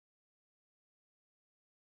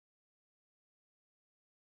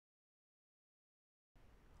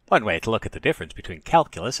One way to look at the difference between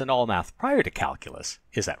calculus and all math prior to calculus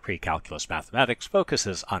is that pre-calculus mathematics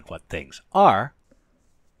focuses on what things are,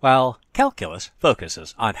 while calculus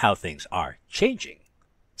focuses on how things are changing.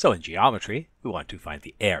 So in geometry, we want to find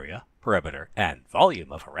the area, perimeter, and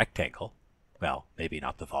volume of a rectangle. Well, maybe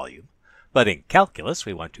not the volume. But in calculus,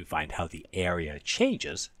 we want to find how the area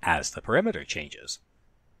changes as the perimeter changes.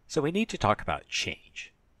 So we need to talk about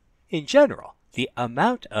change. In general, the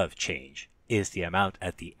amount of change is the amount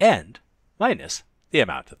at the end minus the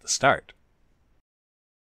amount at the start.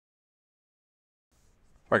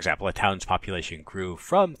 For example, a town's population grew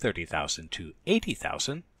from 30,000 to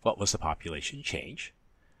 80,000. What was the population change?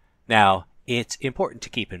 Now, it's important to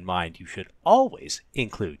keep in mind you should always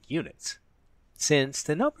include units. Since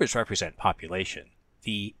the numbers represent population,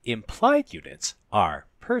 the implied units are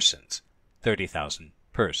persons, 30,000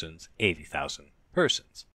 persons, 80,000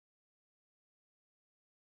 persons.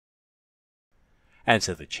 And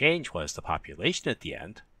so the change was the population at the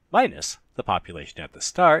end minus the population at the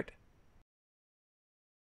start,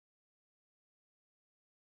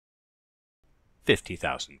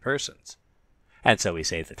 $50,000 persons. And so we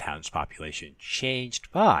say the town's population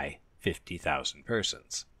changed by 50,000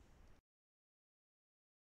 persons.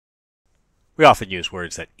 We often use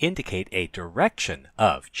words that indicate a direction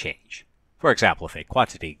of change. For example, if a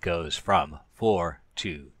quantity goes from 4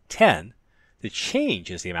 to 10, the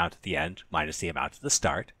change is the amount at the end minus the amount at the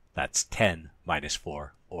start. That's 10 minus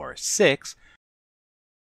 4, or 6.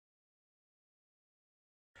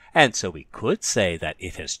 And so we could say that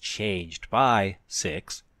it has changed by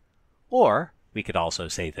 6, or we could also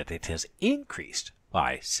say that it has increased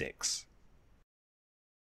by 6.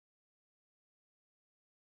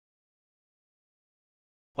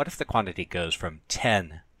 What if the quantity goes from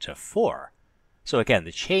 10 to 4? So again,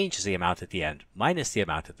 the change is the amount at the end minus the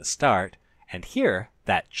amount at the start, and here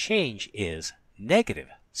that change is negative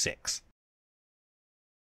 6.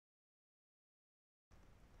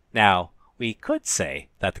 Now, we could say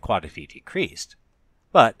that the quantity decreased,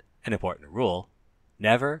 but an important rule,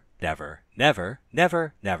 never, never, never,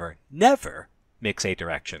 never, never, never mix a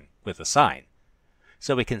direction with a sign.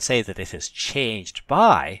 So we can say that it has changed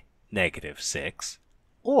by negative 6,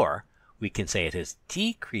 or we can say it has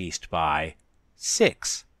decreased by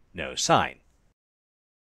 6, no sign.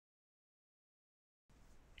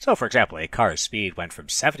 So for example, a car's speed went from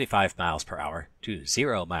 75 miles per hour to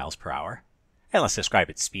 0 miles per hour. And let's describe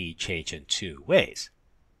its speed change in two ways.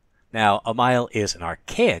 Now, a mile is an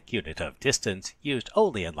archaic unit of distance used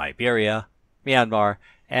only in Liberia, Myanmar,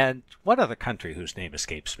 and one other country whose name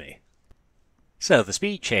escapes me. So the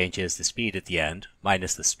speed change is the speed at the end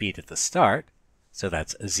minus the speed at the start. So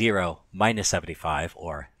that's 0 minus 75,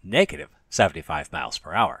 or negative 75 miles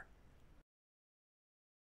per hour.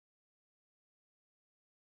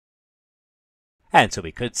 And so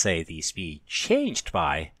we could say the speed changed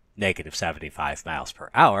by negative 75 miles per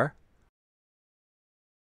hour.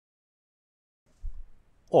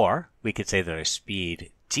 Or we could say that our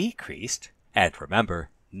speed decreased, and remember,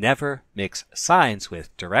 never mix signs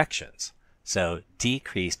with directions. So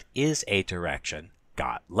decreased is a direction,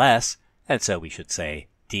 got less, and so we should say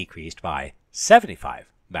decreased by 75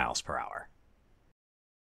 miles per hour.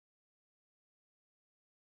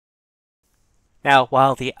 Now,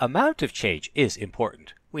 while the amount of change is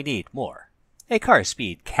important, we need more. A car's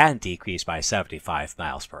speed can decrease by 75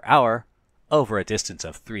 miles per hour over a distance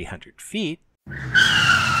of 300 feet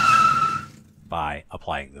by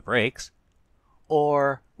applying the brakes,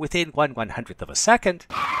 or within 1/100th of a second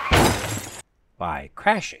by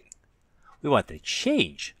crashing. We want the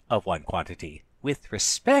change of one quantity with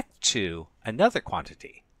respect to another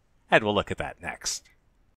quantity, and we'll look at that next.